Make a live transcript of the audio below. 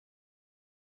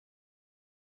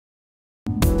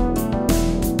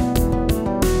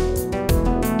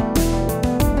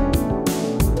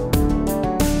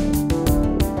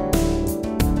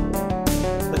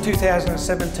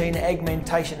2017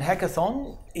 Agmentation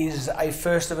Hackathon is a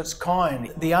first of its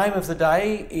kind. The aim of the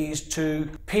day is to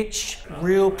pitch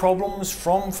real problems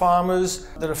from farmers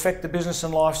that affect the business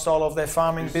and lifestyle of their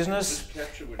farming business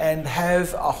and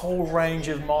have a whole range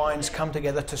of minds come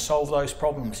together to solve those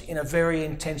problems in a very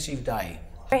intensive day.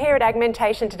 We're here at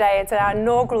Agmentation today. It's our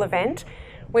inaugural event.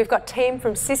 We've got a team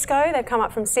from Cisco. They've come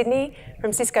up from Sydney,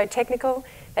 from Cisco Technical.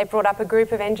 They brought up a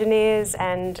group of engineers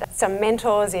and some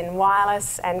mentors in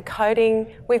wireless and coding.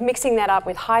 We're mixing that up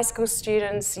with high school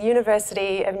students,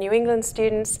 University of New England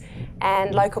students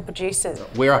and local producers.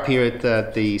 We're up here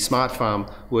at the Smart Farm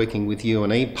working with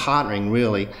UNE, partnering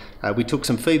really. We took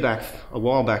some feedback a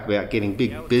while back about getting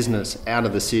big business out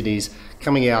of the cities,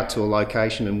 coming out to a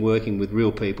location and working with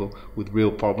real people with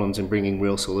real problems and bringing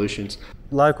real solutions.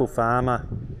 Local farmer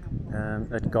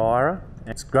at Gyra.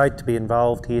 It's great to be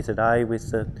involved here today with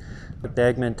the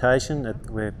Agmentation.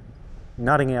 We're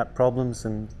nutting out problems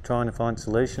and trying to find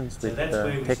solutions with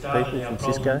tech people from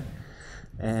Cisco.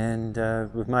 And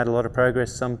we've made a lot of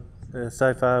progress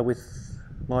so far with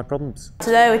my problems.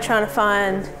 Today we're trying to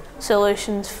find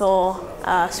solutions for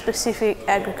specific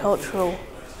agricultural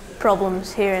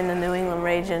problems here in the New England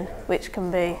region which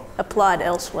can be applied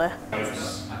elsewhere.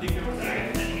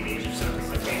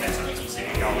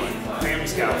 Family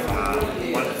scale farm,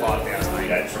 1 to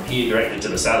 5,000 acre. From here directly to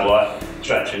the satellite,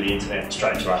 straight through the internet,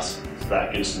 straight to us. So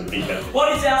that gives us the big benefit.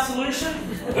 What is our solution?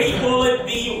 We call it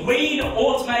the Weed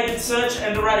Automated Search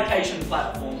and Eradication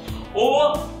Platform,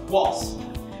 or WASP.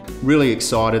 Really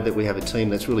excited that we have a team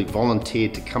that's really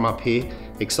volunteered to come up here,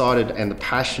 excited and the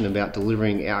passion about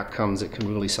delivering outcomes that can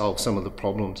really solve some of the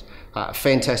problems. A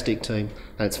fantastic team,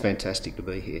 and it's fantastic to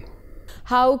be here.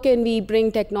 How can we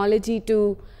bring technology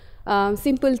to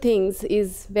simple things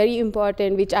is very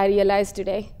important, which I realized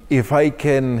today. If I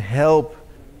can help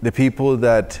the people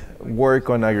that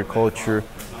work on agriculture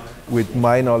with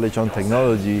my knowledge on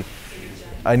technology,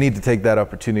 I need to take that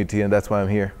opportunity, and that's why I'm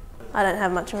here. I don't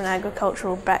have much of an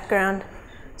agricultural background,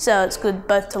 so it's good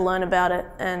both to learn about it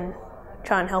and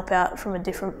try and help out from a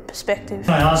different perspective.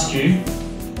 I ask you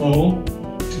all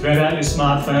to grab out your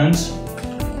smartphones,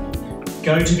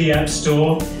 go to the App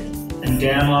Store and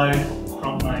download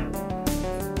PromptMate.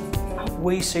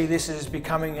 We see this as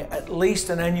becoming at least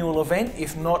an annual event,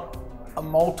 if not a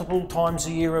multiple times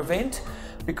a year event,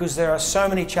 because there are so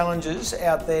many challenges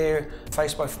out there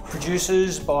faced by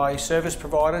producers, by service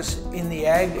providers in the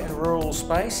ag and rural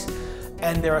space,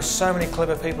 and there are so many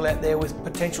clever people out there with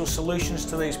potential solutions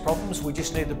to these problems. We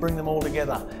just need to bring them all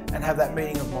together and have that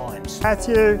meeting of minds.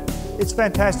 Matthew, it's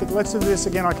fantastic. Let's do this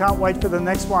again. I can't wait for the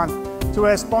next one. To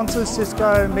our sponsors,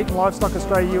 Cisco, Meat and Livestock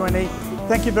Australia, UNE,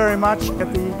 thank you very much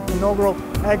at the inaugural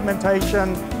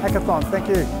Agmentation Hackathon. Thank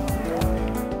you.